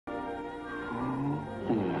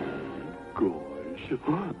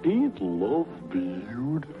Ain't love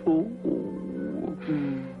beautiful?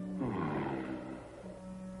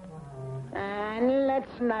 And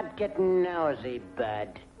let's not get nosy,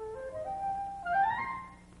 bud.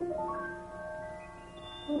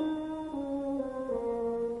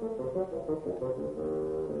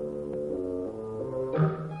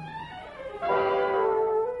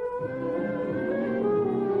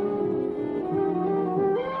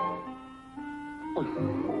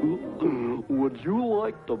 Would you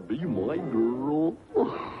like to be my girl?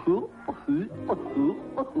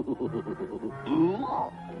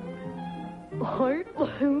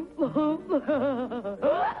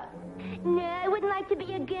 No, I wouldn't like to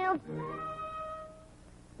be a girl.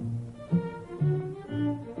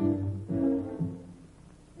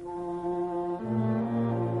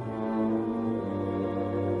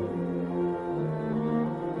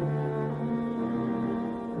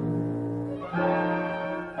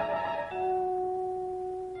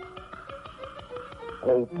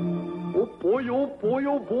 Oh boy, oh boy,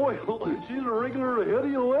 oh boy. She's a regular head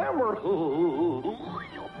of you ever.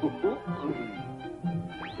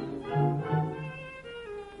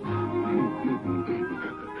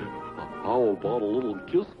 How about a little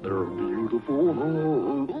kiss there, beautiful?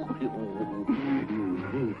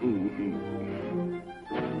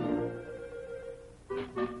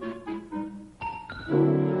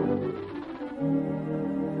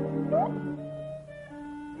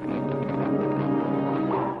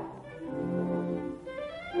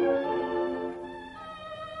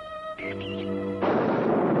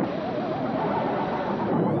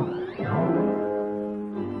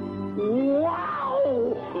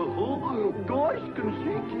 Gosh, can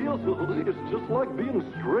she kiss? It's just like being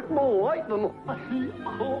struck by lightning.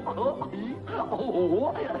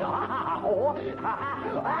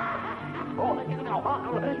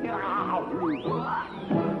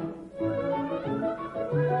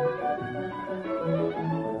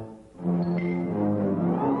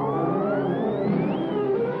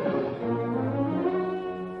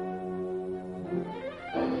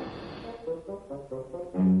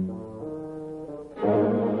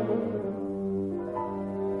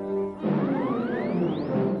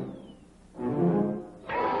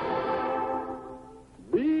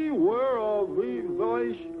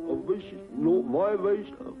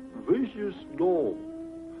 Vicious dog.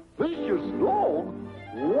 Vicious dog?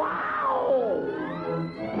 Wow!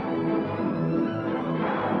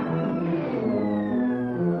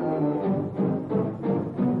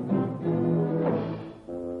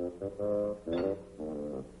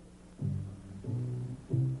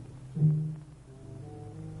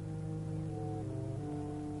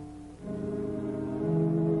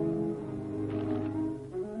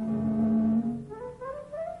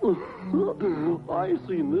 I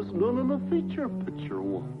seen this done in a feature picture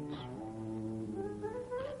once.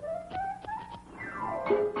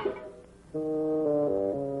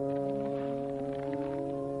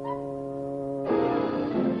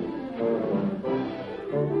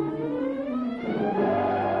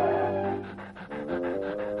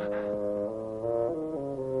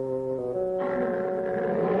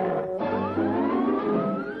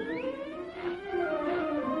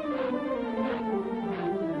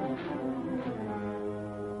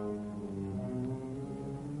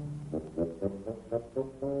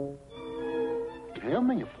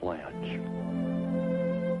 Camouflage.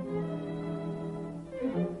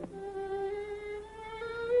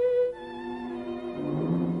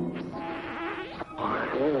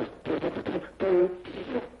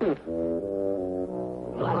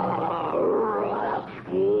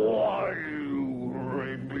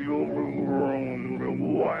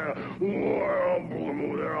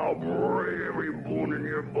 I'll break every bone in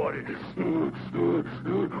your body.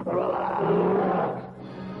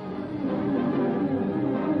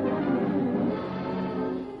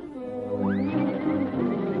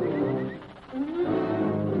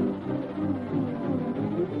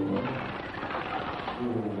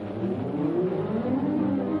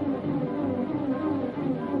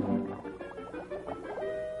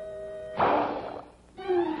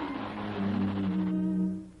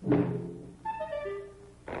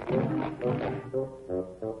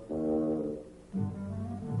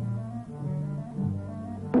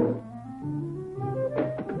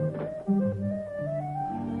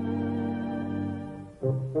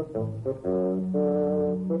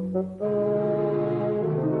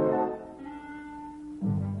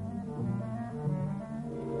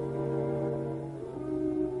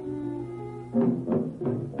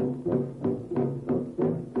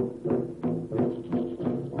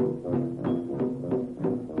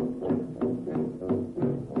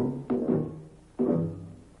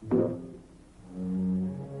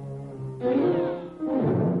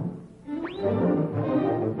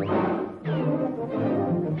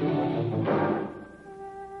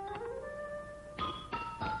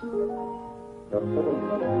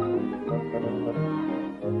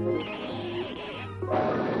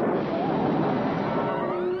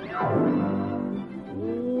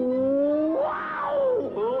 Wow!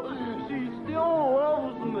 She still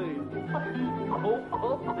loves me.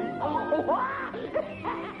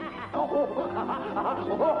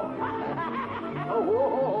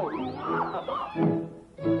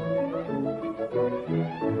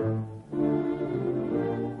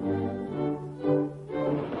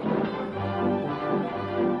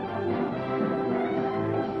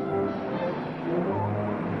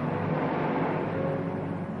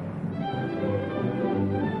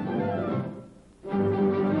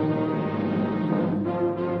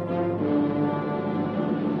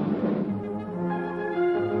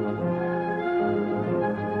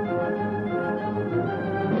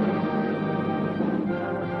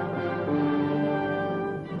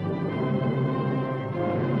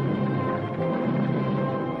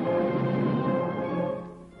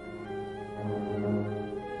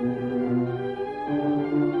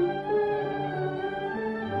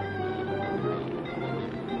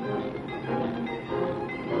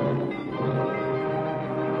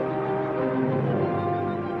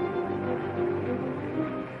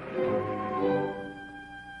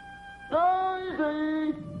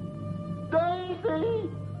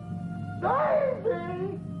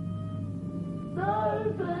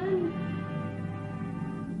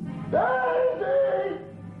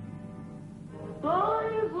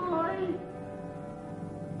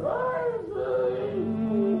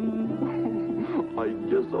 I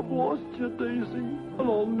guess I've lost you, Daisy, and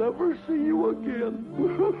I'll never see you again.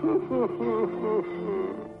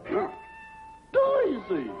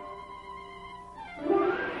 Daisy!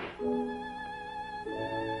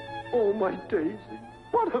 Oh, my Daisy,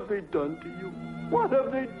 what have they done to you? What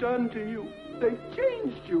have they done to you? They've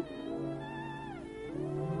changed you.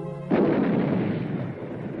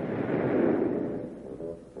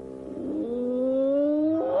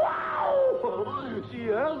 Wow! She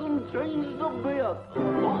hasn't changed a bit.